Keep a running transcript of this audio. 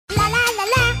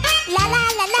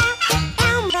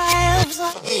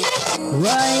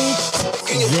Right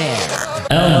there.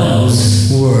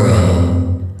 Elmo's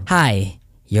World. Hi,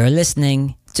 you're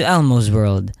listening to Elmo's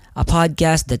World, a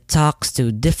podcast that talks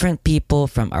to different people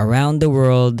from around the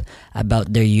world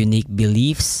about their unique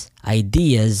beliefs,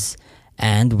 ideas,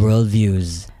 and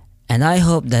worldviews. And I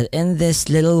hope that in this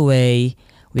little way,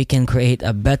 we can create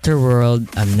a better world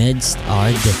amidst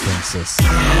our differences.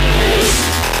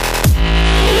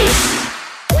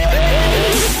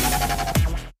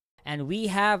 And we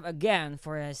have again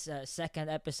for his second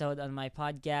episode on my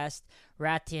podcast,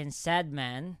 Rattin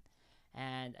Sadman.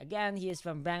 And again, he is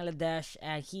from Bangladesh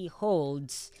and he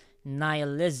holds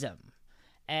nihilism.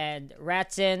 And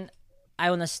Rattin,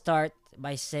 I want to start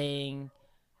by saying,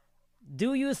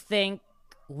 do you think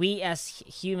we as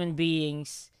human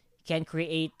beings can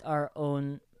create our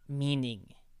own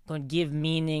meaning, can give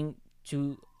meaning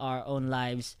to our own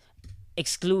lives,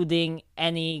 excluding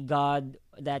any God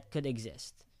that could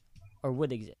exist or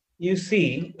would exist? You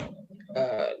see,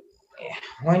 uh,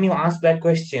 when you ask that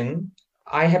question,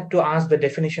 I have to ask the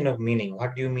definition of meaning.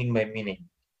 What do you mean by meaning?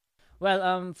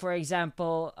 Well, for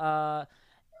example, uh,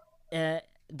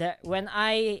 when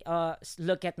I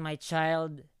look at my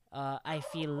child, I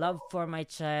feel love for my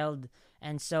child,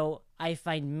 and so I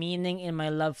find meaning in my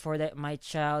love for my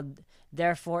child.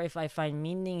 Therefore, if I find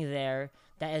meaning there,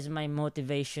 that is my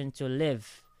motivation to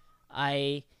live.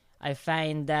 I I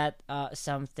find that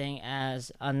something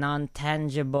as a non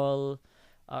tangible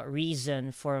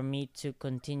reason for me to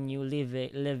continue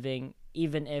living,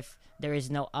 even if there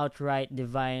is no outright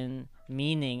divine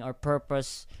meaning or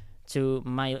purpose to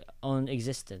my own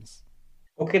existence.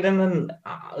 Okay, then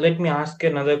let me ask you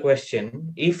another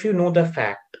question. If you know the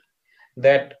fact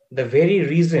that the very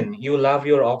reason you love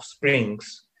your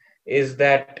offsprings is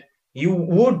that you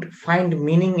would find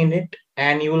meaning in it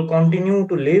and you will continue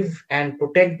to live and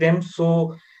protect them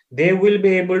so they will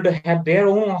be able to have their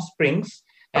own offsprings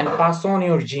and pass on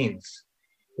your genes,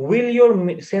 will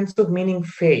your sense of meaning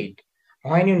fade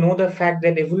when you know the fact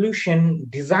that evolution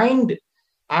designed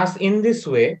us in this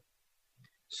way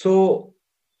so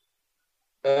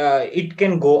it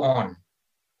can go on,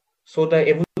 so the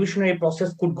evolutionary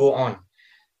process could go on?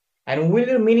 And will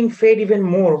your meaning fade even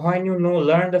more when you know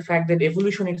learn the fact that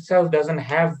evolution itself doesn't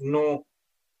have no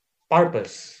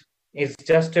purpose? It's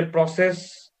just a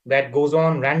process that goes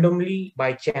on randomly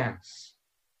by chance.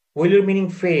 Will your meaning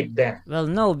fade then? Well,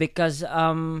 no, because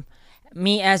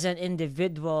me as an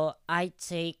individual, I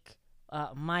take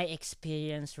my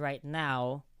experience right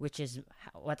now, which is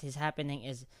what is happening,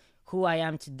 is who I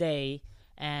am today,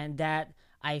 and that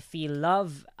I feel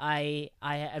love. I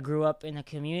grew up in a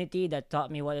community that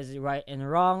taught me what is right and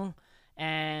wrong,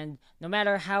 and no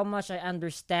matter how much I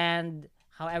understand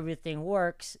how everything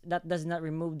works, that does not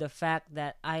remove the fact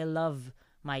that I love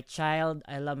my child,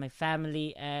 I love my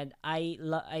family, and I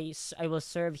will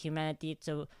serve humanity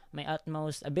to my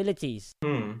utmost abilities.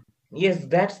 Hmm. Yes,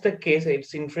 that's the case.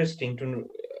 It's interesting to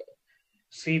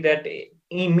see that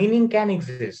meaning can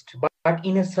exist, but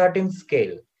in a certain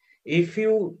scale. If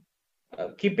you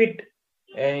keep it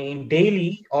in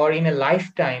daily or in a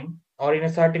lifetime or in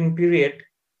a certain period,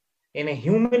 in a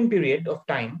human period of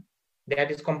time that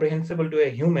is comprehensible to a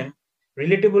human,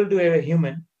 relatable to a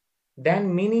human,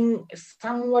 then meaning,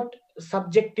 somewhat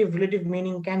subjective relative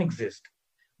meaning can exist.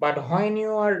 But when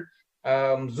you are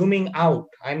zooming out,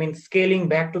 I mean scaling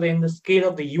back to the in the scale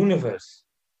of the universe,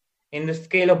 in the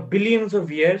scale of billions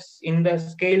of years, in the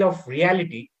scale of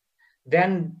reality,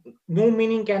 then no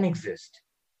meaning can exist.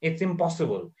 It's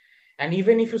impossible. And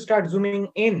even if you start zooming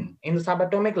in the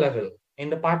subatomic level, in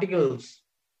the particles,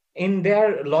 in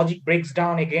their logic breaks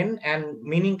down again and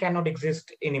meaning cannot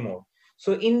exist anymore.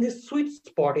 So in this sweet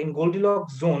spot, in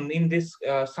Goldilocks zone, in this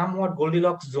somewhat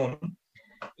Goldilocks zone,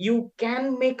 you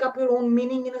can make up your own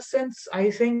meaning in a sense, I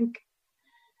think.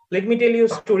 Let me tell you a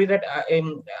story that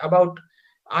about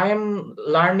I am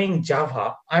learning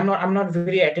Java. I'm not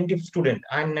very attentive student.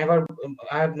 I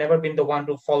have never been the one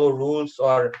to follow rules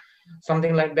or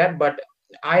something like that. But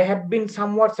I have been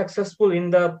somewhat successful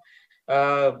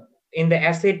uh, in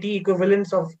the SAT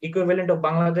equivalent of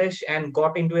Bangladesh and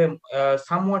got into a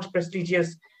somewhat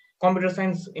prestigious computer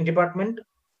science department.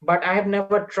 But I have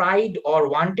never tried or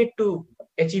wanted to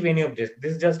achieve any of this.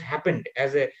 This just happened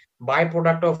as a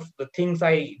byproduct of the things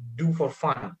I do for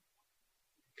fun.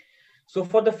 So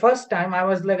for the first time, I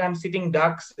was like, I'm sitting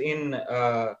ducks in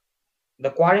the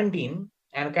quarantine,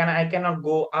 and I cannot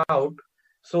go out.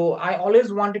 So I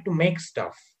always wanted to make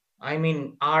stuff. I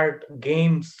mean, art,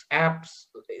 games, apps,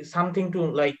 something to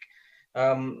like.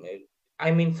 Um,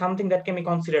 I mean, something that can be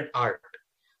considered art.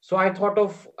 So I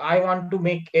want to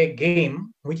make a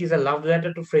game which is a love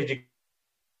letter to Frederick Douglass.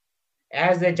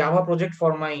 as a Java project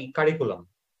for my curriculum.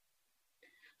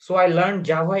 So I learned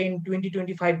Java in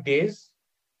 20-25 days,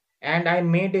 and I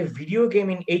made a video game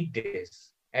in 8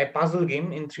 days, a puzzle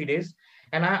game in 3 days.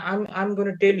 And I'm going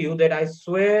to tell you that I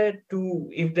swear to,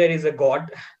 if there is a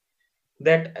God,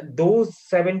 that those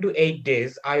 7 to 8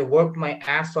 days I worked my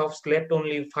ass off, slept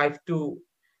only 5 to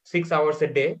 6 hours a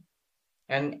day,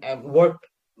 and worked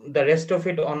the rest of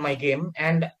it on my game,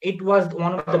 and it was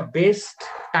one of the best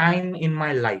time in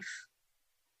my life.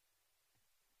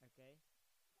 Okay.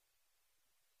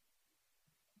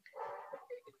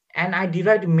 And I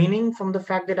derived meaning from the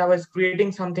fact that I was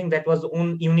creating something that was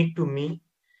unique to me.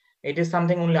 It is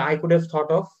something only I could have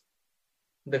thought of,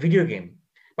 the video game.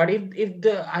 But if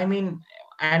the I mean,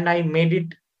 and I made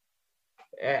it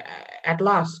uh, at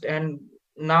last, and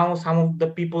now some of the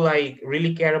people I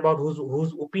really care about,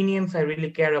 whose opinions I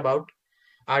really care about,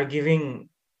 are giving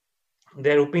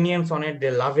their opinions on it.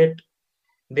 They love it.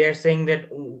 They are saying that,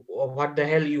 what the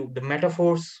hell, you, the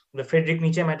metaphors, the Friedrich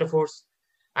Nietzsche metaphors.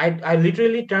 I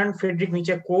literally turned Friedrich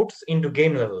Nietzsche quotes into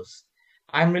game levels.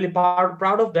 I'm really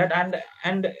proud of that.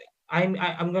 And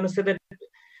I'm going to say that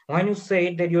when you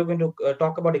say that you're going to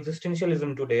talk about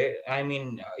existentialism today, I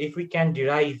mean, if we can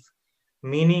derive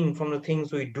meaning from the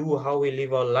things we do, how we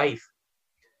live our life,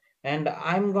 and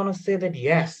I'm going to say that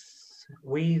yes,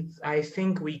 I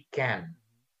think we can.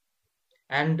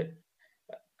 And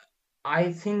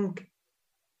I think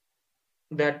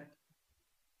that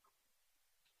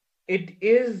it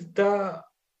is the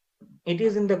it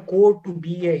is in the core to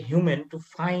be a human, to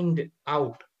find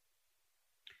out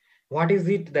what is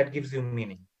it that gives you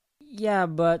meaning. Yeah,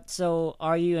 but so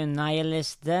are you a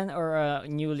nihilist then, or a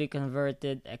newly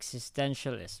converted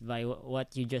existentialist by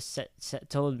what you just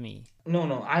told me?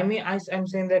 No, I mean, I'm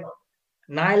saying that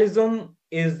nihilism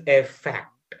is a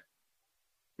fact.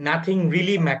 Nothing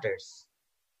really matters.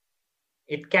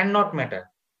 It cannot matter.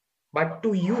 But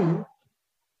to you,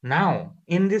 now,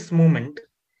 in this moment,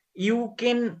 you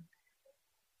can,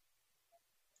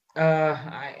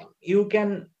 it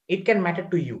can matter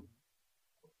to you.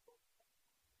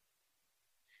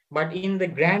 But in the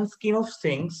grand scheme of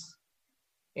things,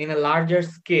 in a larger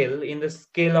scale, in the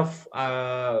scale of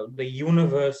the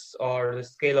universe or the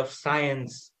scale of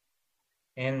science,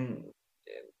 and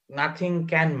nothing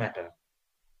can matter.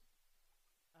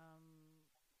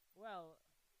 Well,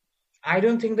 I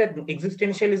don't think that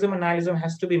existentialism and nihilism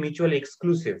has to be mutually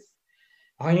exclusive.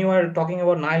 When you are talking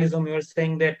about nihilism, you are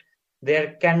saying that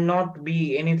there cannot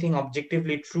be anything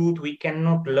objectively truth. We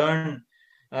cannot learn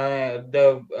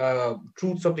the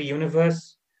truths of the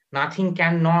universe. Nothing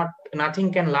can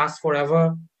last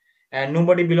forever, and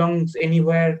nobody belongs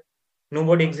anywhere.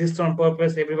 Nobody exists on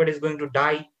purpose. Everybody is going to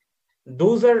die.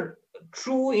 Those are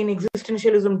true in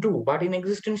existentialism too. But in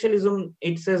existentialism,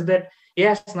 it says that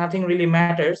yes, nothing really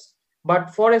matters,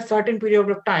 but for a certain period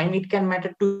of time, it can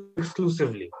matter to you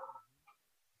exclusively,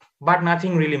 but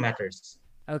nothing really matters.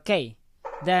 okay.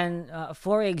 Then,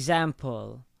 for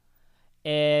example,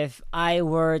 if I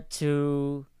were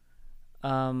to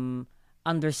um,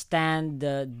 understand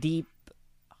the deep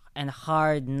and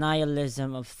hard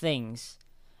nihilism of things,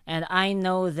 and I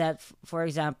know that, for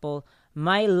example,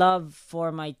 my love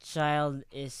for my child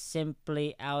is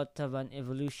simply out of an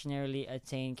evolutionarily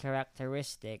attained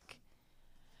characteristic,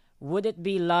 would it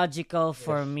be logical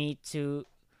for Yes. me to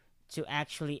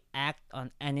actually act on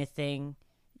anything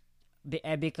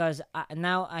because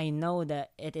now I know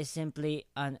that it is simply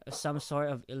some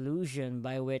sort of illusion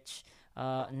by which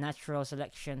natural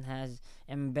selection has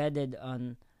embedded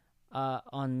on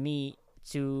me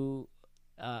to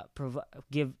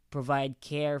provide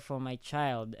care for my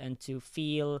child and to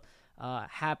feel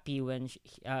happy when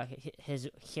his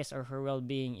or her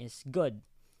well-being is good,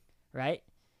 right?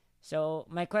 So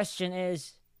my question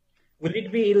is, Will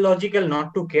it be illogical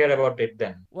not to care about it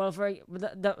then? well, for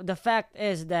the fact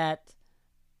is that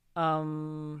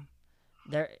um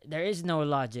there is no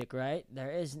logic, right? There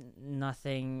is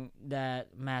nothing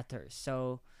that matters.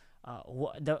 So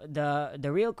the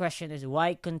real question is,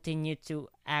 why continue to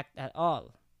act at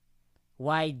all?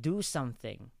 Why do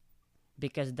something?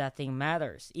 Because nothing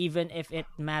matters, even if it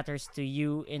matters to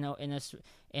you in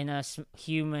a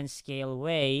human scale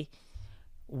way.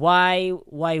 Why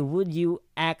would you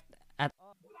act at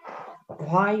all?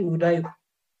 Why would I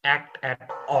act at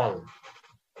all?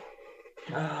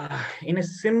 In a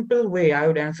simple way, I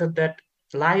would answer that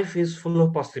life is full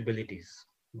of possibilities.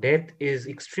 Death is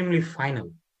extremely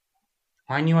final.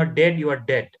 When you are dead, you are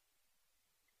dead.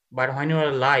 But when you are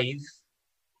alive,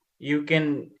 you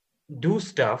can do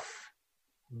stuff,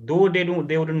 though they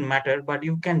wouldn't matter, but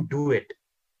you can do it.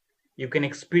 You can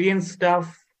experience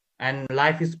stuff, and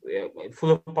life is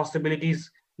full of possibilities.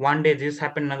 One day this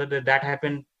happened, another day that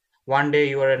happened. One day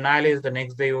you are a nihilist, the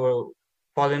next day you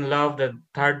fall in love, the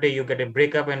third day you get a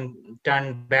breakup and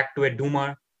turn back to a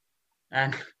doomer,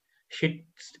 and shit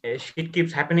shit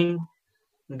keeps happening.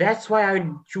 That's why I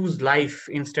would choose life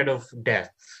instead of death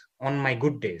on my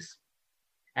good days.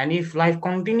 And if life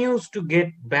continues to get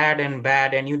bad and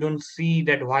bad and you don't see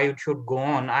that why it should go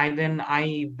on,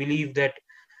 I believe that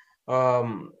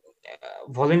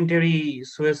voluntary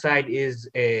suicide is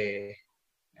a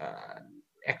uh,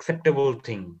 acceptable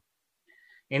thing.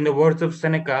 In the words of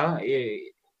Seneca,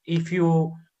 if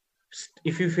you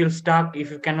feel stuck,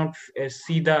 if you cannot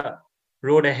see the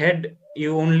road ahead,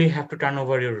 you only have to turn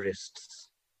over your wrists.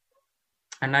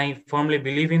 And I firmly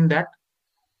believe in that.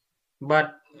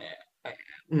 But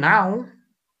now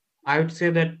I would say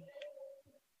that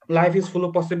life is full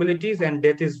of possibilities and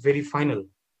death is very final.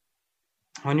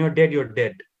 When you're dead, you're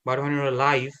dead. But when you're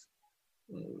alive,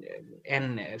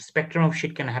 and spectrum of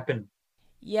shit can happen.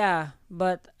 Yeah,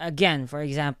 but again, for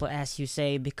example, as you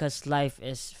say, because life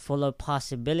is full of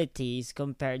possibilities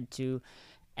compared to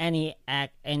any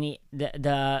act, any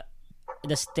the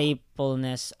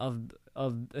stapleness of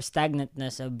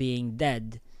stagnantness of being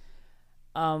dead.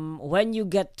 When you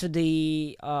get to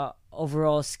the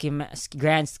overall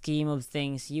grand scheme of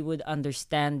things, you would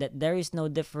understand that there is no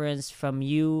difference from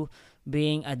you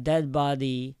being a dead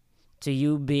body to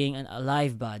you being an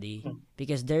alive body,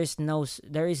 because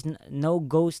no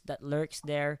ghost that lurks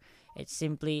there. It's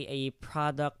simply a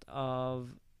product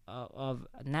of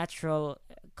natural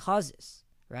causes,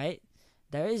 right?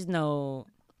 There is no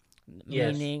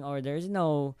Yes. meaning, or there's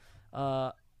no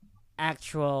uh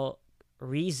actual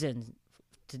reason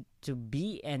to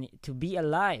be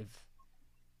alive,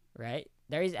 right?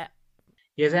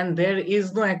 Yes, and there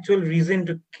is no actual reason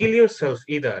to kill yourself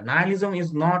either. Nihilism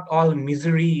is not all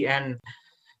misery and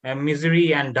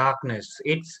darkness.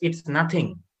 It's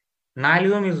nothing.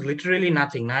 Nihilism is literally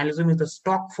nothing. Nihilism is the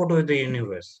stock photo of the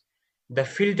universe. The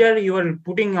filter you are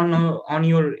putting on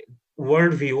your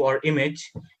worldview or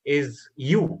image is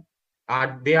you.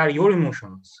 They are your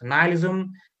emotions.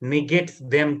 Nihilism negates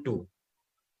them too.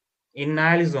 In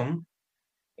nihilism,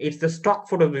 it's the stock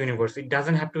photo of the universe. It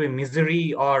doesn't have to be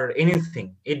misery or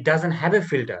anything. It doesn't have a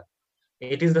filter.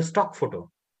 It is the stock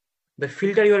photo. The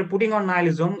filter you are putting on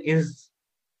nihilism is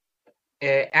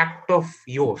an act of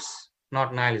yours,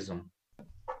 not nihilism.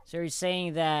 So you're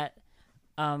saying that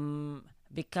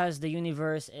because the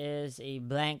universe is a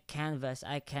blank canvas,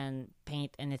 I can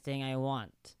paint anything I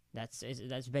want. That's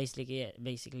basically it.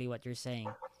 Basically, what you're saying.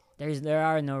 There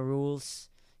are no rules.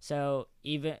 So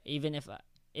even even if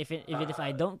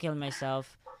I don't kill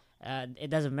myself, it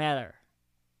doesn't matter.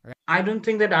 I don't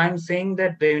think that I'm saying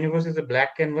that the universe is a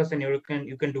black canvas and you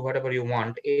can do whatever you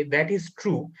want. That is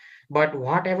true, but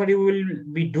whatever you will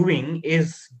be doing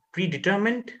is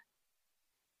predetermined.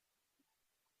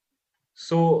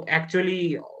 So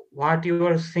actually, what you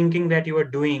are thinking that you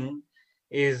are doing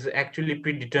is actually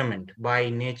predetermined by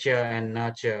nature and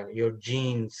nurture, your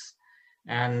genes,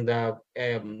 and the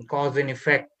cause and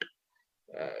effect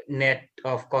net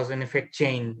of cause and effect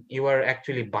chain. You are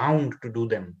actually bound to do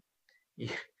them.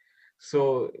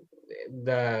 So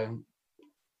the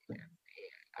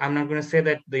I'm not going to say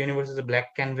that the universe is a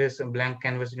black canvas, a blank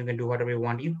canvas, and you can do whatever you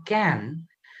want. You can,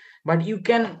 but you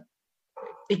can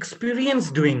experience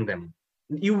doing them.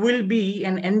 You will be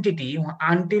an entity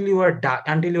until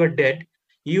until you are dead.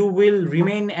 You will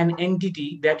remain an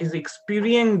entity that is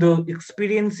experiencing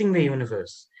the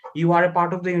universe. You are a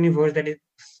part of the universe that is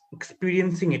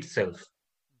experiencing itself.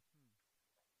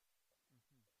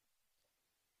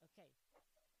 Okay.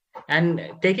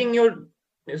 And taking your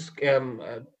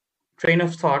train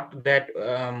of thought that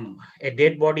a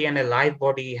dead body and a live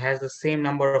body has the same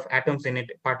number of atoms in it,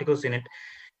 particles in it,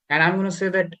 and I'm going to say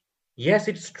that yes,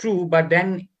 it's true, but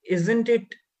then isn't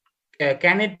it?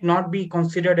 Can it not be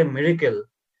considered a miracle?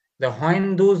 The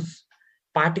when those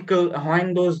when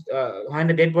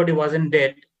the dead body wasn't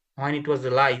dead, when it was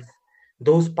alive,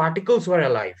 those particles were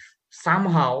alive.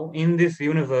 Somehow in this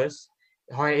universe,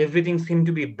 why everything seemed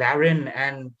to be barren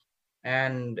and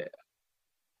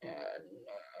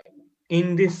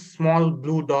in this small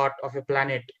blue dot of a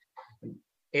planet,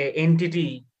 a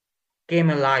entity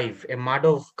came alive, a mud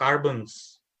of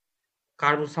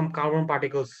some carbon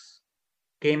particles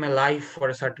came alive for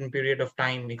a certain period of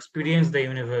time, experienced the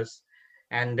universe,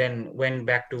 and then went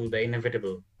back to the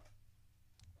inevitable.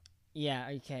 Yeah.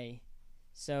 Okay.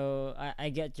 So I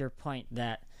get your point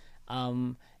that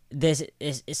um this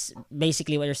is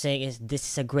basically what you're saying is this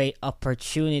is a great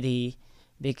opportunity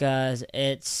because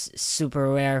it's super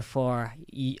rare for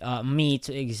me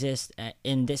to exist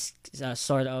in this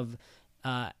sort of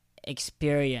uh,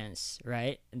 experience,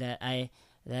 right? That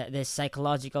this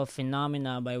psychological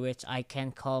phenomena by which I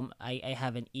can calm, I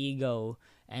have an ego,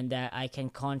 and that I can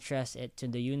contrast it to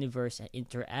the universe and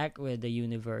interact with the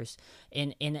universe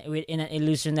in an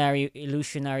illusionary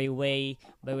way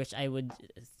by which I would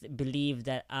believe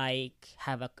that I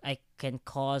can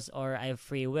cause, or I have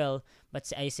free will, but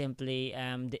I simply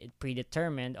am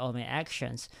predetermined all my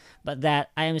actions, but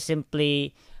that I am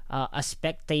simply a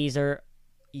spectator,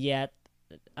 yet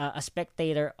a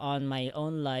spectator on my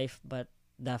own life, but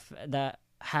the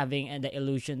having and the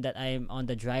illusion that I'm on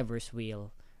the driver's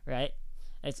wheel, right?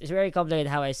 It's very complicated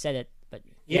how I said it, but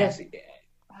yeah.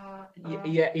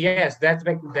 Yes, yes, that's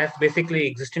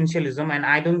basically existentialism, and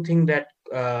I don't think that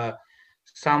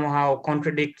somehow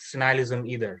contradicts nihilism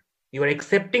either. You are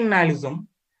accepting nihilism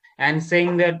and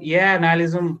saying that yeah,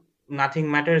 nihilism, nothing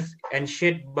matters and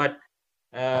shit, but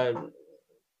uh,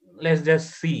 let's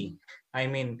just see. I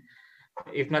mean,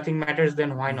 if nothing matters,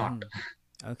 then why not?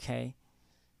 Mm-hmm. Okay.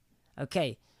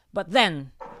 Okay. But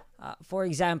then, for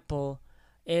example,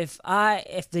 if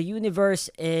the universe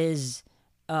is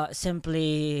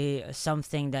simply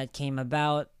something that came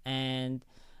about, and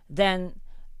then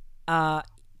uh,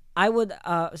 I would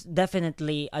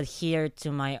definitely adhere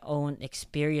to my own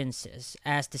experiences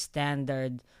as the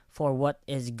standard for what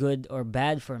is good or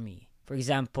bad for me. For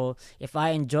example, if I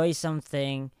enjoy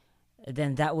something,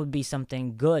 then that would be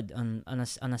something good on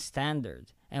a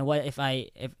standard. And what if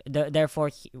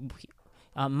therefore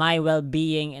my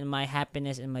well-being and my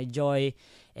happiness and my joy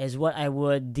is what I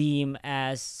would deem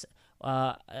as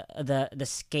the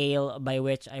scale by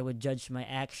which I would judge my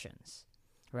actions,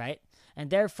 right? And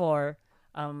therefore,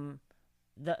 um,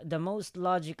 the most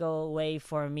logical way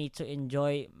for me to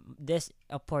enjoy this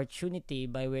opportunity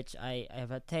by which I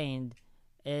have attained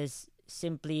is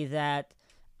simply that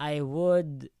I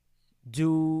would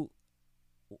do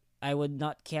I would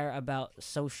not care about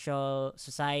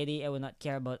society. I would not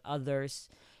care about others.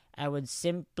 I would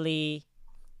simply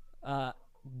uh,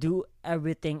 do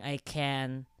everything I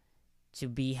can to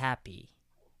be happy,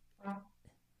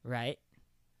 right?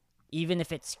 Even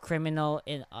if it's criminal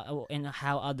in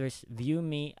how others view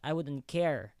me, I wouldn't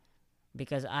care,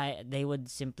 because I they would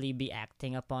simply be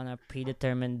acting upon a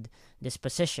predetermined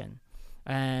disposition.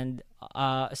 And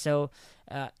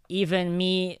even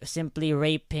me simply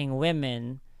raping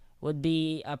women would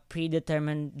be a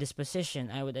predetermined disposition.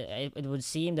 It would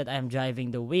seem that I'm driving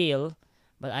the wheel,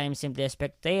 but I am simply a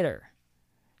spectator.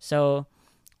 So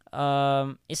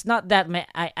it's not that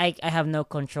I have no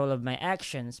control of my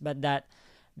actions, but that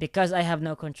because I have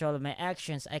no control of my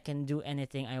actions, I can do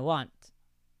anything I want.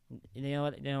 Do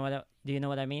you know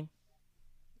what I mean?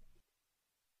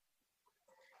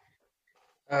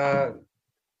 Uh,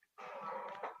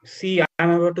 See,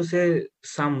 I'm about to say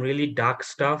some really dark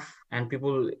stuff, and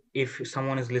people, if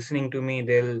someone is listening to me,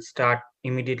 they'll start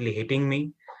immediately hitting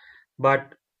me.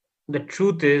 But the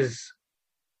truth is,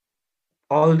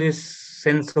 all this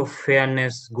sense of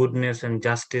fairness, goodness, and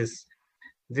justice,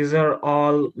 these are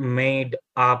all made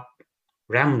up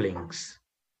ramblings.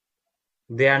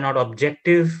 They are not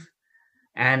objective,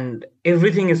 and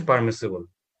everything is permissible.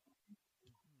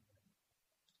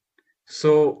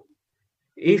 So,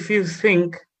 if you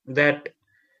think that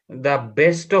the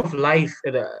best of life,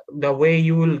 the way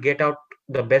you will get out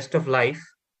the best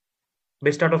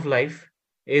out of life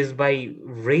is by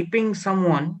raping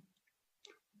someone,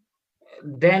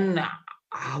 then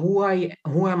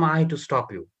who am I to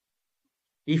stop you?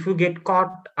 If you get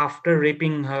caught after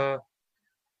raping her,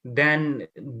 then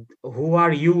who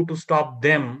are you to stop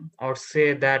them or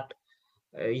say that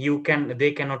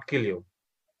they cannot kill you?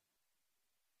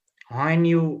 When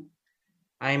you,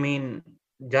 I mean,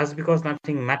 just because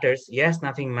nothing matters, yes,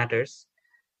 nothing matters,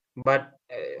 but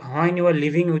when you are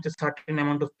living with a certain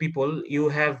amount of people, you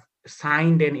have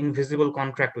signed an invisible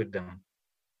contract with them.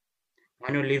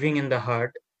 When you're living in the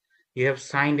herd, you have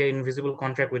signed an invisible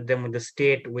contract with them, with the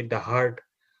state, with the herd,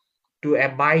 to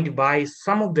abide by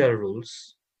some of their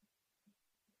rules.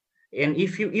 And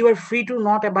if you are free to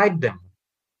not abide them,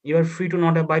 you are free to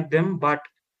not abide them, but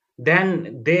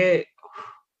then they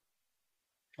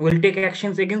will take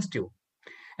actions against you.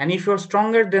 And if you're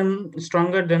stronger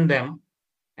than them,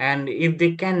 and if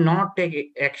they cannot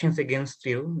take actions against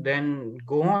you, then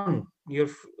go on.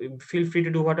 Feel free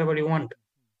to do whatever you want.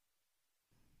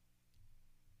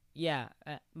 Yeah,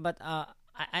 but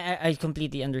I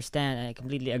completely understand. I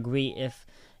completely agree if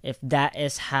that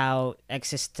is how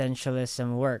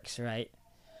existentialism works, right?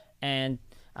 And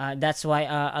that's why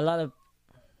a lot of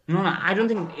No, no, I don't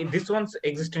think this one's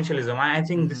existentialism. I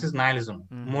think this mm-hmm, is nihilism,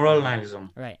 mm-hmm, moral mm-hmm,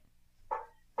 nihilism. right.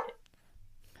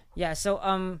 Yeah.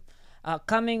 So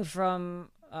coming from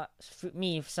for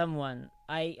me, if someone,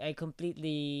 I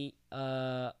completely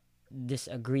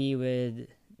disagree with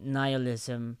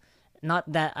nihilism.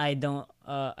 Not that I don't,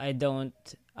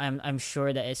 I'm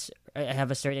sure that I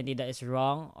have a certainty that it's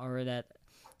wrong or that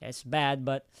it's bad,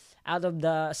 but out of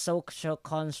the social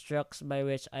constructs by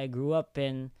which I grew up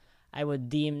in, I would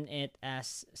deem it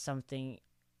as something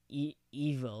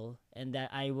evil, and that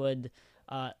I would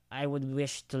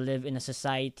wish to live in a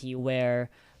society where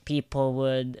people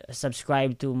would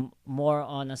subscribe to more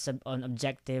on on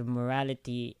objective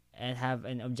morality and have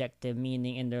an objective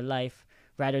meaning in their life,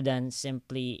 rather than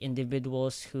simply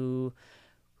individuals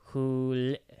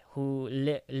live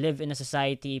in a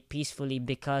society peacefully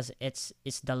because it's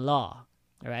the law,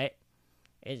 right?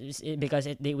 Because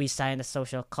we signed a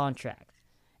social contract.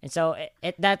 And so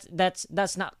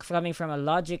that's not coming from a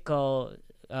logical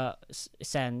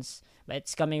sense, but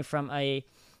it's coming from a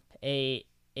a,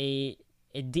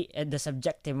 the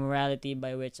subjective morality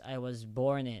by which I was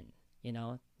born in.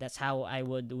 That's how I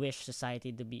would wish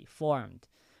society to be formed.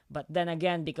 But then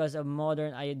again, because of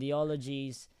modern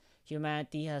ideologies,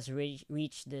 humanity has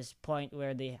reached this point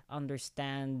where they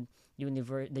understand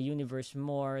the universe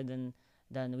more than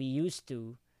we used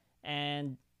to.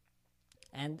 And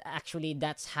and actually,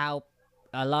 that's how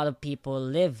a lot of people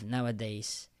live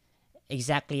nowadays,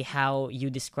 exactly how you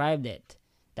described it.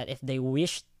 That if they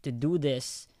wished to do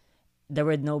this, there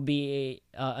would no be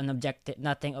an objective,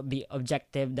 nothing be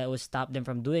objective that would stop them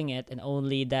from doing it, and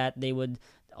only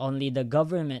the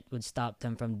government would stop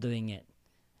them from doing it.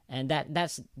 And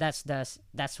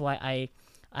that's why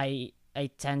I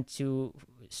tend to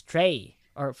stray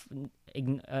or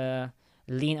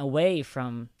lean away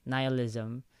from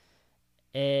nihilism,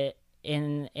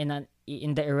 in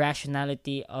the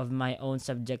irrationality of my own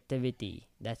subjectivity.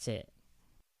 That's it.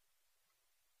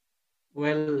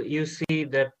 Well, you see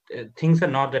that things are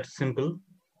not that simple.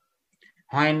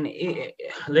 When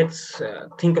let's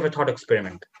think of a thought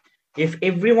experiment. If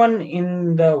everyone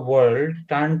in the world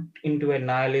turned into a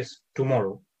nihilist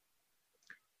tomorrow,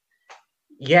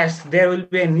 yes, there will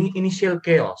be an initial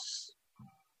chaos,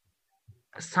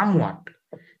 somewhat,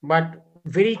 but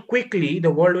very quickly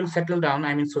the world will settle down.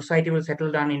 I mean, society will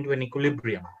settle down into an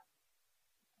equilibrium.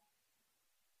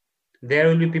 There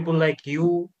will be people like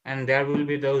you, and there will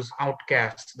be those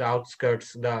outcasts, the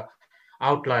outskirts, the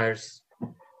outliers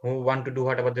who want to do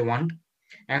whatever they want.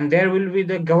 And there will be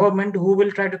the government who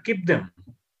will try to keep them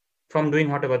from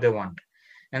doing whatever they want.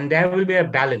 And there will be a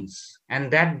balance. And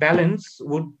that balance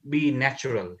would be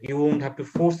natural. You won't have to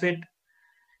force it.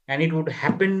 And it would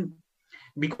happen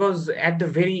because at the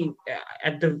very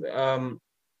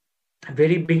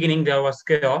beginning there was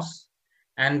chaos,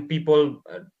 and people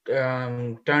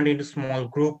turned into small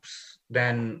groups,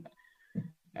 then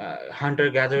hunter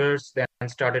gatherers, then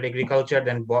started agriculture,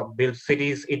 then built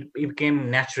cities. It became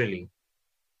naturally.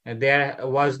 There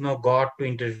was no god to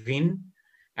intervene,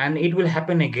 and it will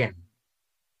happen again.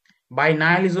 By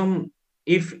nihilism,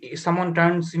 if someone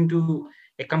turns into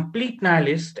a complete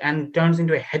nihilist and turns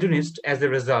into a hedonist as a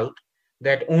result,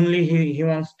 that only he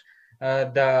wants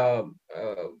the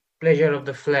pleasure of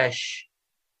the flesh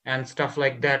and stuff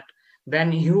like that,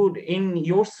 then he would, in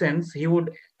your sense, he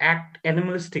would act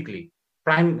animalistically,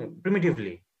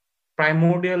 primitively,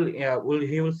 primordial.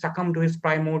 He will succumb to his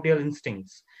primordial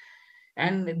instincts,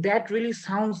 and that really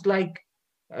sounds like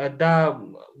the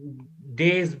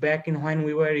days back in when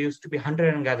we were used to be hunter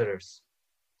and gatherers.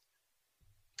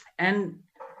 And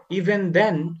even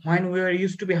then, when we were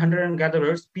used to be hunter and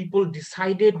gatherers, people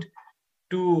decided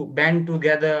to band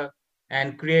together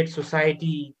and create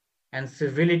society and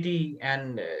civility,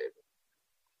 and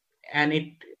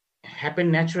it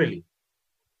happened naturally.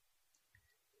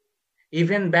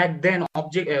 Even back then,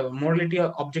 objective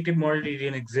morality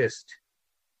didn't exist.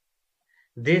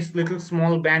 This little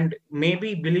small band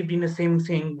maybe believed in the same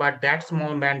thing, but that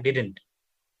small band didn't.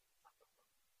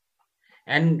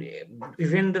 And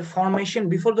even the formation,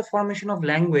 before the formation of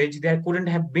language, there couldn't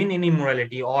have been any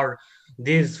morality or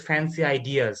these fancy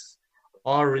ideas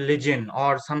or religion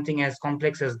or something as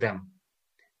complex as them.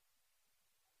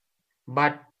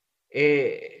 But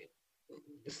a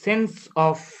sense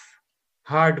of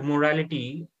hard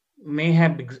morality may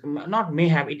have, not may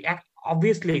have, it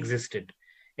obviously existed.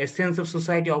 A sense of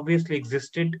society obviously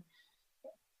existed,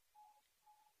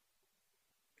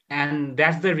 and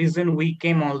that's the reason we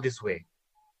came all this way.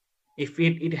 If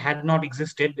it had not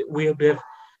existed, we would have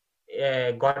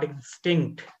got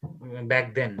extinct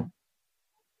back then.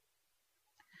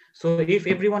 So if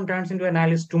everyone turns into an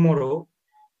nihilist tomorrow,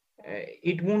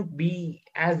 it won't be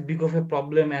as big of a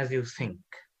problem as you think.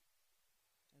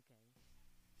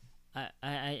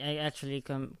 I actually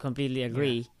completely Yeah.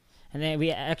 agree. And then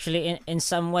we actually, in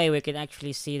some way, we can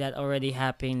actually see that already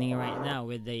happening right now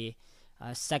with the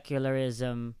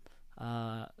secularism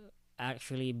uh,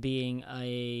 actually being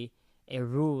a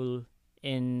rule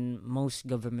in most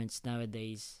governments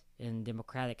nowadays in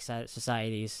democratic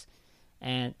societies.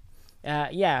 And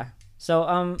yeah,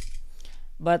 so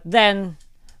but then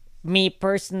me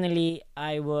personally,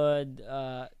 I would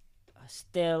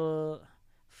still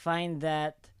find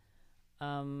that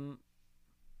um,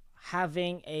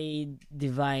 having a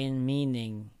divine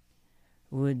meaning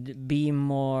would be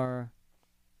more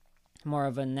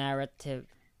of a narrative.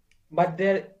 But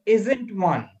there isn't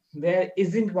one. There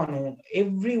isn't one.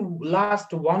 Every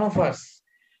last one of us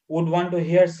would want to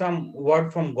hear some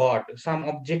word from God, some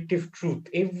objective truth.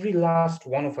 Every last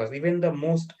one of us, even the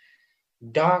most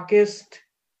darkest,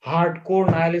 hardcore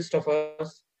nihilist of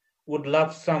us, would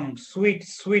love some sweet,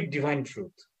 sweet divine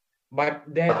truth. But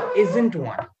there isn't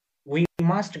one. We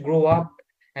must grow up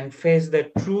and face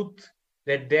the truth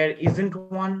that there isn't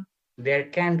one. There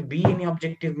can't be any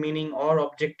objective meaning or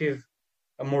objective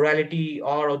morality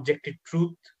or objective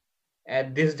truth.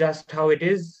 This is just how it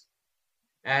is,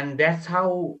 and that's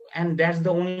the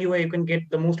only way you can get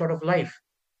the most out of life.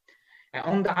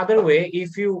 On the other way,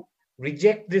 if you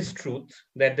reject this truth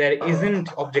that there isn't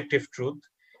objective truth,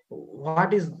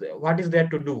 what is there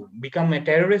to do? Become a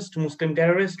terrorist, Muslim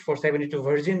terrorist for 72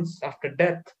 virgins after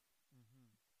death? Mm-hmm.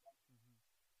 Mm-hmm.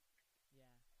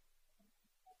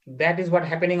 Yeah. That is what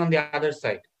happening on the other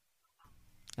side.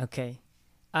 Okay.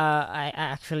 I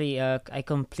actually I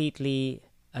completely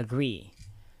agree.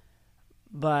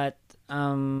 But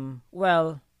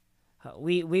well,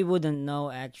 we wouldn't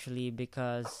know actually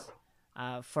because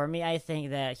for me I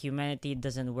think that humanity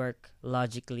doesn't work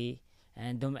logically,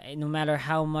 and no matter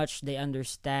how much they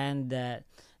understand that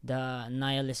the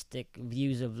nihilistic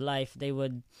views of life, they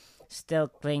would still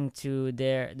cling to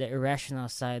the irrational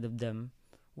side of them,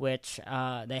 which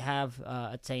they have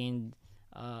attained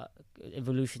uh,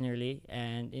 evolutionarily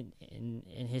and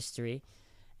in history.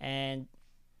 And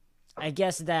I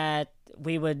guess that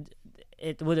we would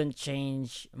it wouldn't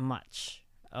change much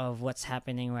of what's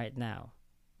happening right now.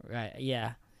 Right.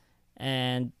 Yeah.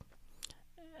 And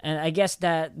I guess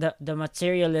that the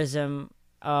materialism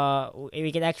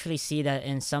we can actually see that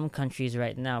in some countries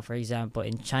right now, for example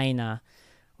in China,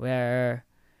 where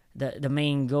the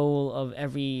main goal of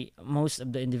every most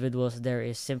of the individuals there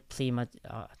is simply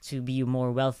to be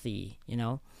more wealthy,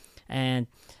 and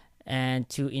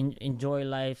to enjoy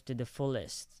life to the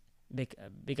fullest,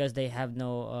 because they have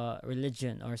no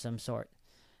religion or some sort.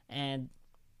 And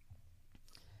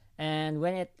and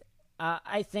when it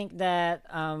I think that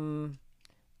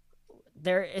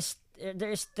there is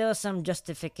still some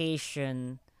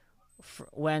justification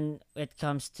when it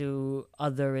comes to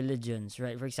other religions,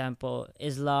 right? For example,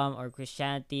 Islam or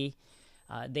Christianity,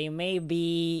 they may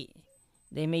be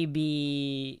they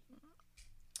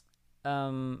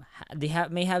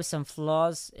have may have some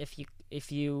flaws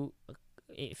if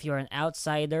you're an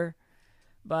outsider.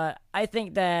 But I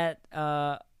think that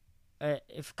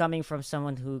if coming from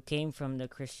someone who came from the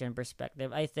Christian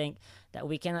perspective, I think that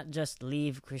we cannot just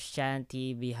leave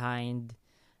Christianity behind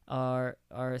or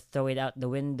throw it out the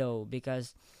window,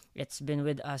 because it's been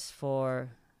with us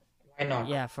for Why not?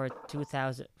 yeah for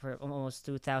 2000 for almost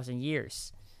 2000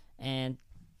 years. And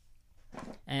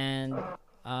and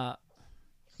uh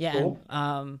yeah So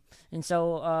and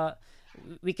so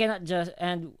we cannot just,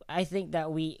 and I think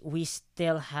that we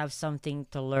still have something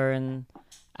to learn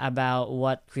about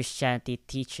what Christianity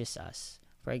teaches us.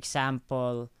 For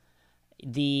example,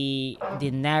 the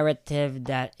narrative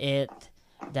that it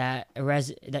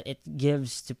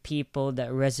gives to people that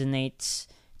resonates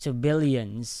to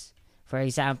billions. For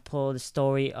example, the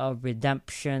story of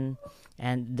redemption,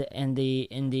 and the in the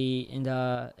in the in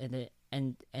the in the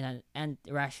and an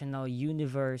rational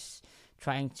universe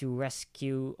trying to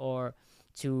rescue or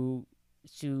to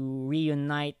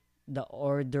reunite the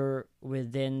order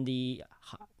within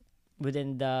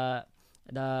within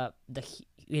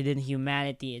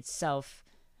humanity itself.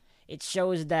 It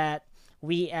shows that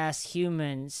we as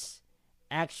humans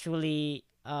actually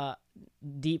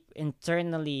deep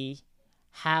internally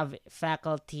have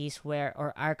faculties where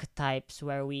or archetypes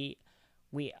where we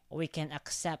can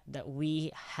accept that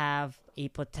we have a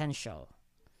potential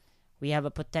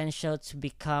to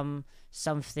become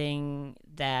something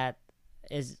that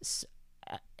is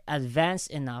advanced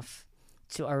enough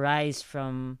to arise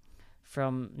from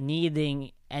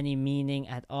needing any meaning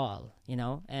at all,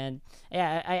 and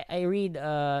yeah, I read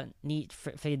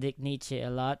Friedrich Nietzsche a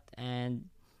lot, and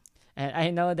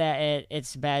I know that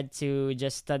it's bad to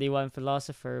just study one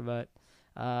philosopher, but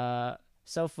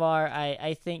so far,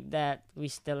 I think that we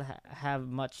still have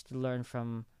much to learn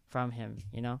from him.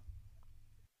 You know.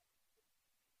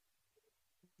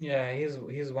 Yeah,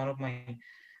 he's one of my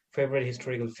favorite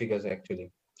historical figures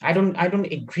actually. I don't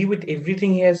agree with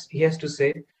everything he has to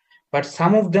say, but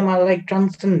some of them are like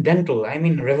transcendental. I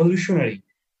mean, revolutionary.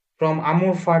 From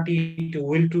Amor Fati to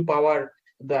Will to Power,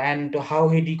 and to how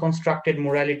he deconstructed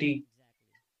morality.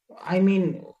 I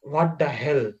mean, what the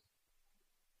hell?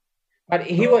 But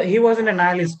he wasn't a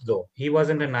nihilist though. He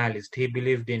wasn't a nihilist. He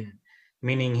believed in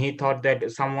meaning. He thought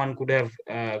that someone could have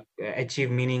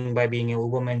achieved meaning by being a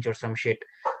ubermensch or some shit.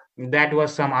 That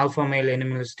was some alpha male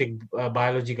animalistic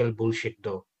biological bullshit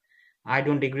though. I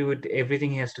don't agree with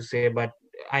everything he has to say, but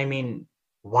I mean,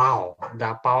 wow,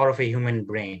 the power of a human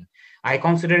brain. I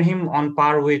consider him on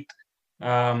par with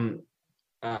um,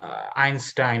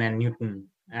 Einstein and Newton,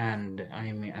 and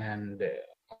I mean, and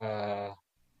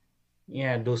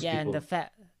yeah, those Yeah, and people,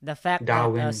 the fact that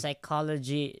Darwin.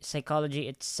 psychology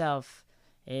itself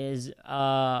is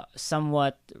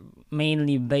somewhat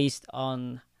mainly based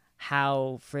on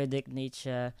how Friedrich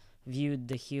Nietzsche viewed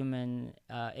the human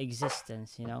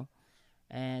existence, you know,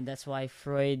 and that's why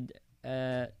Freud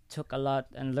took a lot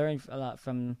and learned a lot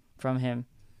from him.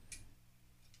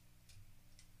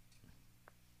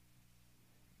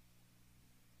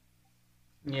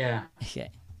 Yeah,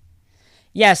 Okay.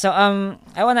 Yeah, so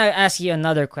I want to ask you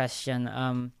another question.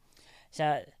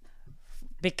 So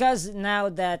because now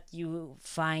that you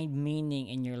find meaning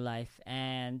in your life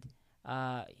and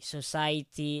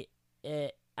society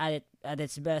at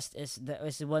its best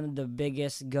is one of the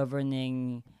biggest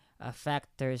governing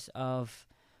factors of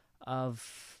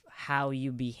how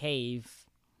you behave,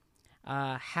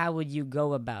 how would you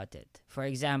go about it? For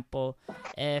example,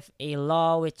 if a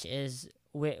law which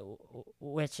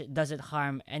doesn't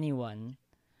harm anyone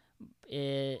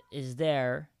is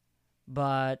there,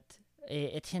 but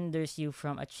it hinders you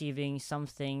from achieving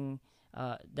something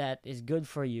that is good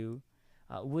for you,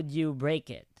 would you break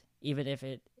it, even if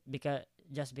it because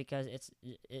just because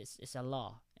it's a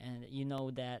law and you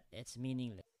know that it's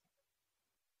meaningless?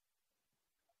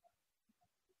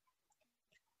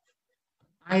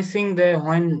 I think that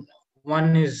when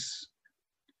one is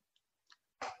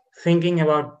thinking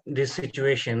about these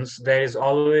situations, there is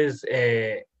always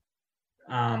a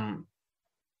um,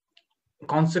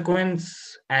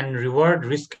 consequence and reward,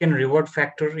 risk and reward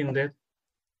factor in that.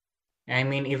 I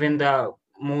mean, even the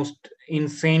most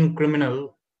insane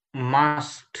criminal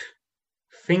must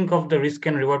think of the risk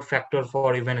and reward factor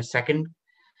for even a second,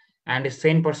 and a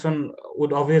sane person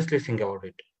would obviously think about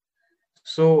it.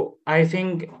 So I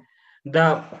think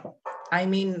the, I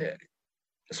mean,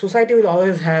 society will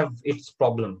always have its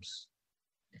problems,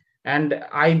 and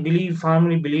I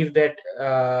firmly believe that,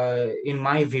 in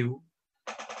my view,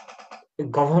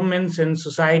 governments and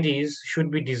societies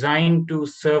should be designed to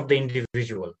serve the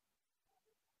individual.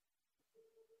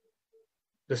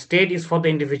 The state is for the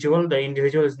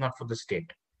individual is not for the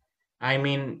state. I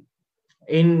mean,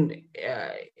 in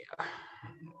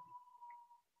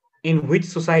in which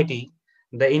society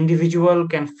the individual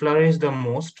can flourish the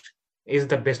most is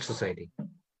the best society.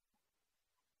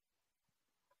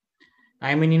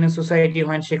 I mean, in a society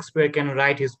when Shakespeare can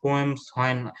write his poems,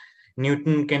 when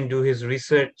Newton can do his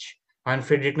research, when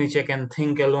Friedrich Nietzsche can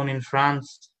think alone in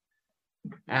France,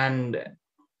 and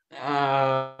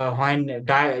when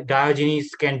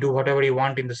Diogenes can do whatever he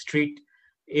want in the street,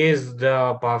 is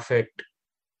the perfect,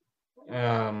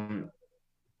 um,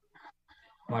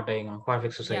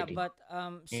 perfect Yeah, society but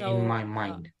in so my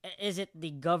mind. is it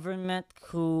the government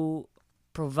who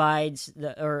provides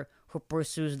the or who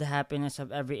pursues the happiness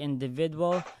of every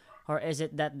individual, or is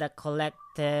it that the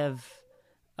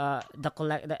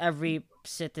every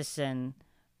citizen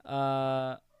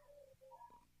uh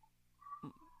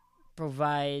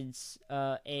provides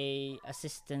a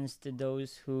assistance to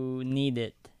those who need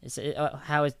it?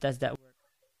 Does that work?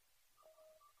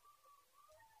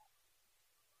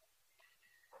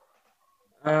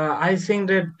 I think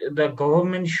that the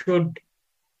government should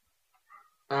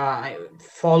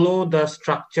follow the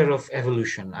structure of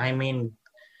evolution. I mean,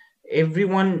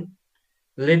 everyone,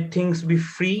 let things be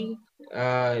free,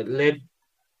 let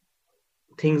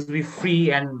things be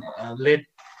free, and let,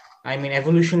 I mean,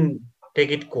 evolution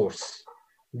take its course.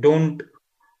 Don't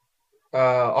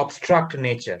obstruct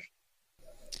nature.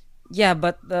 Yeah,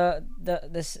 but the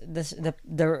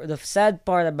sad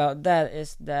part about that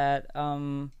is that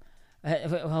well,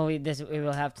 we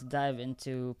will have to dive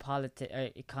into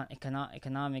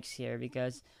economics here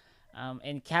because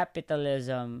in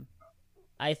capitalism,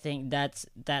 I think that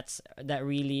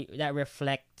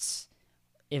reflects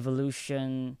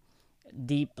evolution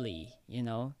deeply, you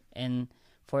know. And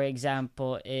For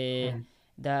example,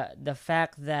 the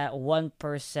fact that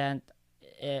 1%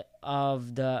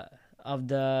 of the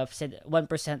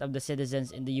 1% of the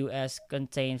citizens in the U.S.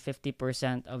 contain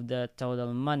 50% of the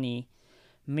total money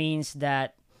means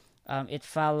that it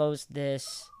follows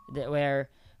where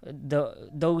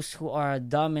those who are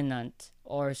dominant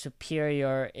or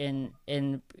superior in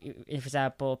for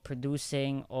example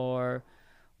producing or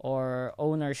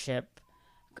ownership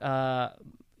uh,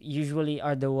 usually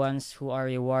are the ones who are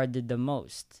rewarded the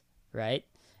most, right?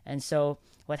 And so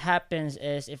what happens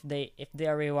is if they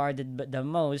are rewarded the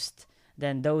most,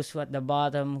 then those who at the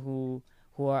bottom who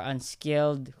are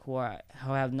unskilled, who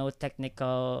have no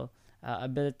technical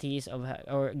abilities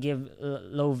or give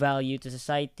low value to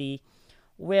society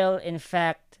will in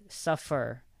fact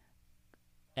suffer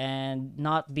and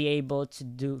not be able to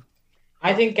do.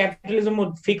 I think capitalism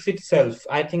would fix itself.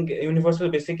 I think universal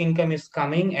basic income is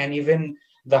coming, and even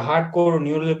the hardcore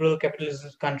neoliberal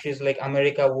capitalist countries like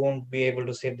America won't be able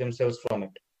to save themselves from it.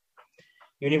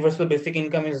 Universal basic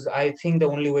income is, I think, the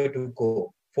only way to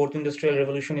go. Fourth industrial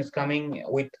revolution is coming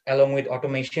with along with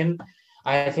automation.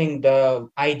 I think the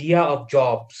idea of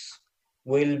jobs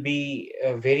will be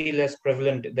very less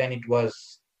prevalent than it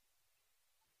was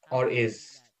How or do you think is.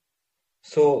 that?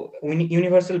 So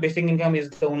universal basic income is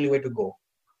the only way to go.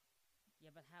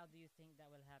 Yeah, but how do you think that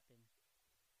will happen?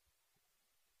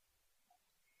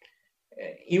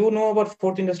 You know about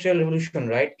fourth industrial revolution,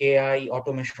 right? AI,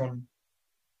 automation.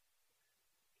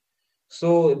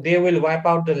 So they will wipe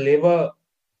out the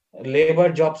labor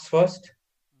jobs first,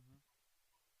 Mm-hmm.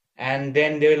 and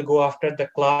then they will go after the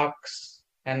clerks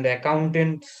and the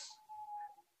accountants.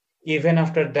 Even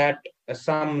after that,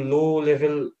 some low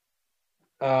level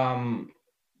um,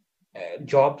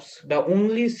 jobs. The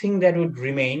only thing that would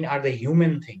remain are the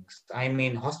human things. I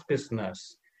mean, hospice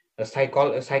nurse, the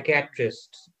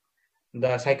psychiatrists,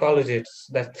 the psychologists,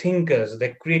 the thinkers,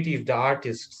 the creative, the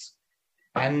artists,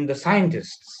 and the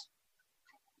scientists.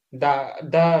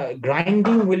 The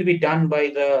grinding will be done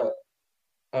by the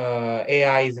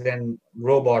AIs and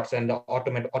robots and the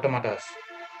automatas.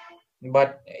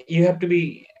 But you have to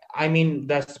be, I mean,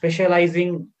 the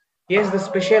specializing, yes, the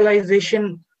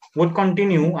specialization would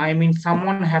continue. I mean,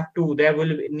 someone have to, there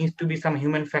will needs to be some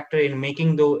human factor in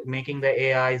making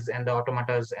the AIs and the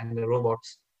automatas and the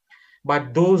robots.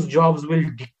 But those jobs will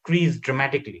decrease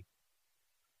dramatically.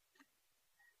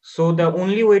 So the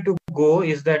only way to go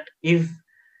is that if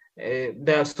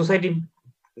the society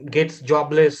gets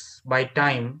jobless by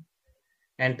time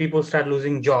and people start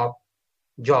losing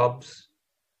jobs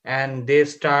and they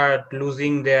start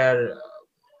losing their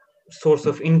source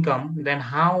of income, then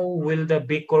how will the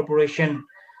big corporation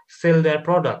sell their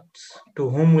products? To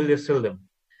whom will they sell them?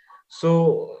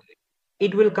 So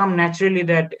it will come naturally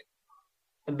that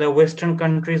the Western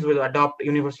countries will adopt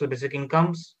universal basic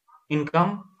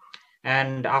income,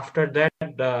 and after that,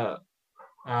 the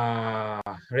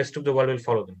rest of the world will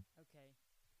follow them. Okay.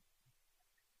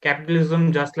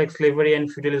 Capitalism, just like slavery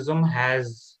and feudalism,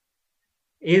 has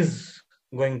is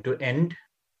going to end.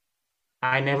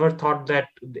 I never thought that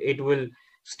it will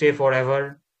stay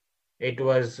forever. It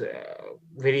was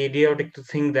very idiotic to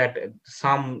think that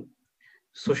some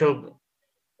social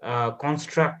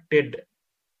constructed,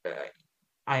 uh,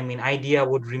 I mean, idea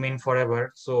would remain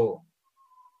forever. So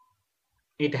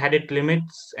it had its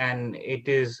limits, and it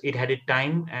had its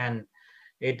time, and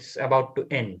it's about to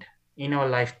end in our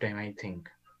lifetime, I think.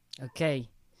 Okay.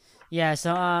 Yeah.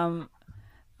 So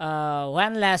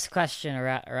one last question,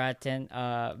 Ratten.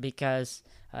 Because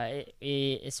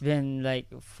it's been like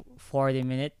 40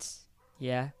 minutes.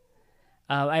 Yeah.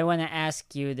 I want to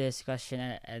ask you this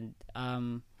question, and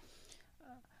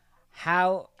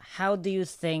how do you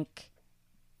think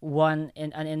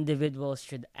an individual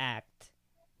should act,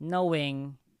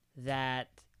 knowing that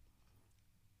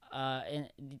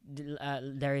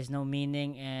there is no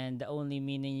meaning, and the only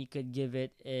meaning you could give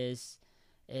it is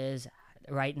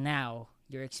right now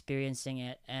you're experiencing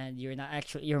it, and you're not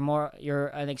actually you're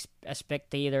a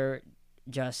spectator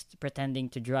just pretending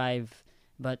to drive,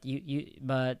 but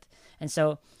but and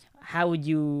so how would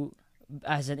you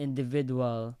as an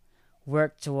individual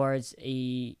work towards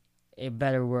a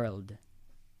better world?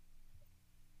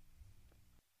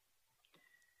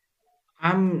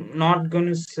 I'm not going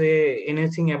to say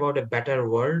anything about a better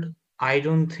world. I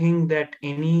don't think that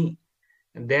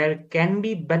there can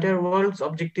be better worlds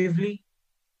objectively.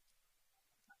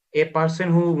 A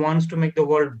person who wants to make the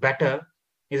world better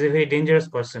is a very dangerous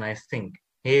person, I think.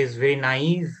 He is very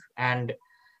naive and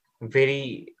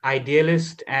very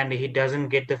idealist, and he doesn't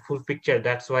get the full picture.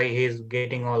 That's why he's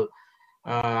getting all,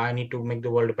 I need to make the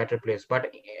world a better place.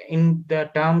 But in the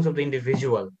terms of the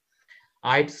individual,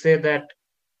 I'd say that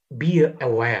be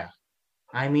aware.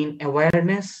 I mean,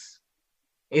 awareness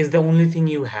is the only thing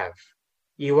you have.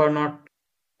 You are not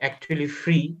actually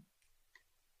free.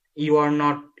 You are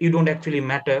not, you don't actually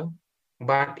matter,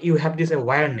 but you have this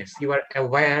awareness. You are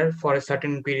aware for a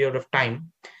certain period of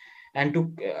time. And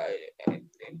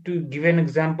to give an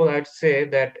example, I'd say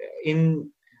that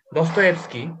in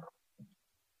Dostoevsky,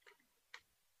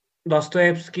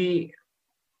 Dostoevsky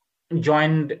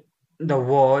joined the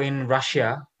war in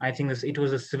Russia. I think it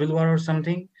was a civil war or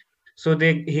something. So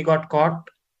he got caught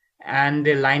and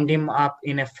they lined him up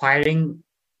in a firing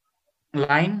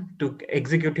line to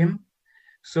execute him.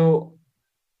 So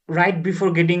right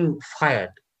before getting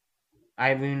fired,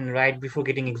 I mean right before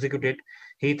getting executed,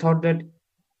 he thought that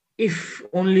if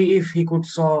only if he could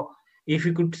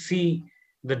see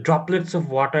the droplets of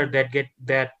water that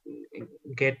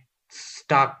get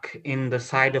stuck in the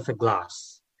side of a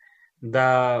glass,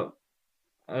 the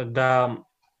the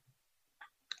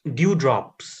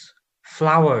dewdrops,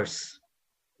 flowers,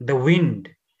 the wind,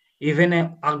 even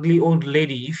an ugly old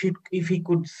lady, if he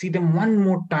could see them one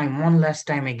more time, one last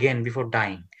time again before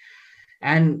dying,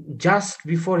 and just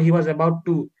before he was about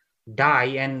to die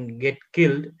and get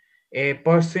killed, a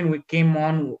person came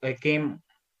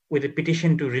with a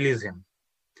petition to release him.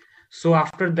 So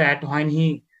after that, when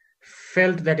he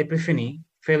felt that epiphany,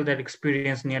 felt that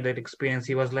experience, near that experience,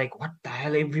 he was like, "What the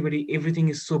hell? Everything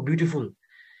is so beautiful.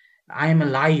 I am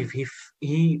alive."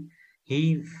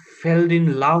 He fell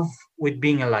in love with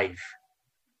being alive,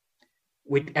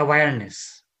 with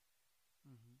awareness.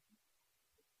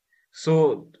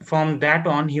 So from that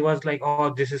on, he was like,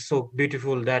 "Oh, this is so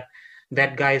beautiful that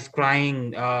that guy is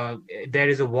crying. There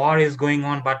is a war is going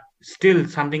on, but still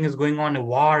something is going on. A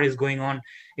war is going on.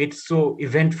 It's so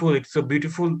eventful. It's so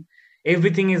beautiful.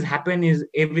 Everything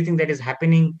that is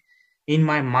happening in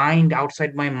my mind,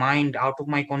 outside my mind, out of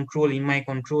my control, in my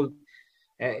control.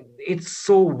 It's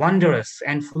so wondrous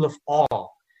and full of awe.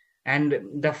 And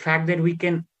the fact that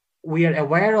we are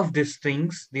aware of these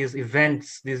things, these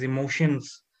events, these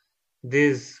emotions,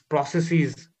 these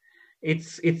processes,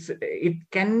 it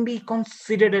can be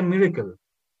considered a miracle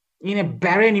in a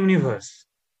barren universe.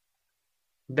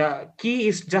 The key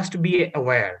is just to be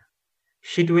aware.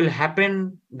 Shit will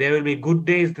happen. There will be good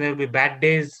days, there will be bad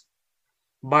days,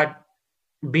 but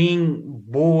being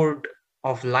bored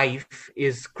of life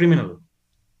is criminal,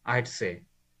 I'd say.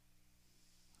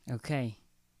 Okay.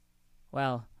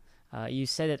 Well, you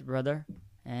said it, brother.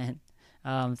 And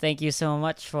thank you so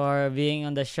much for being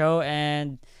on the show.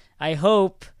 And I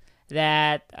hope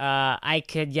that I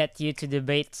could get you to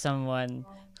debate someone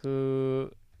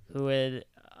who who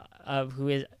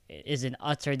is in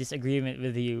utter disagreement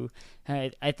with you.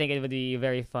 I think it would be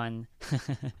very fun.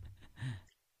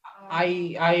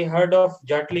 I heard of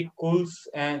Jartli Cool's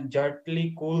and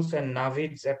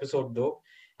Navid's episode though.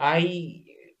 I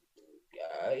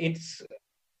it's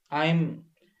I'm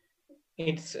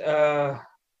it's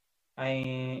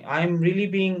I'm really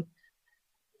being,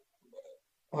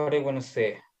 what am I gonna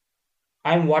say?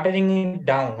 I'm watering it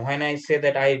down when I say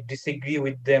that I disagree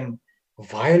with them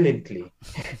violently.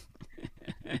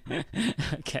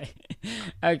 Okay.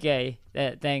 Okay.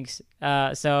 Thanks.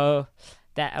 So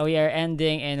that we are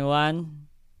ending in one,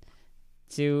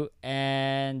 two,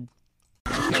 and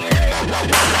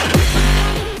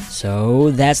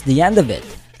so that's the end of it.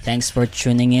 Thanks for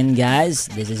tuning in, guys.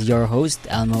 This is your host,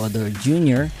 Elmo Ador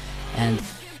Jr., and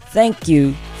thank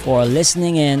you for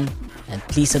listening in. And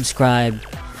please subscribe.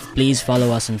 Please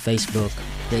follow us on Facebook.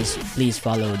 Please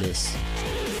follow this.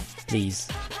 Please.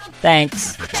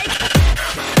 Thanks.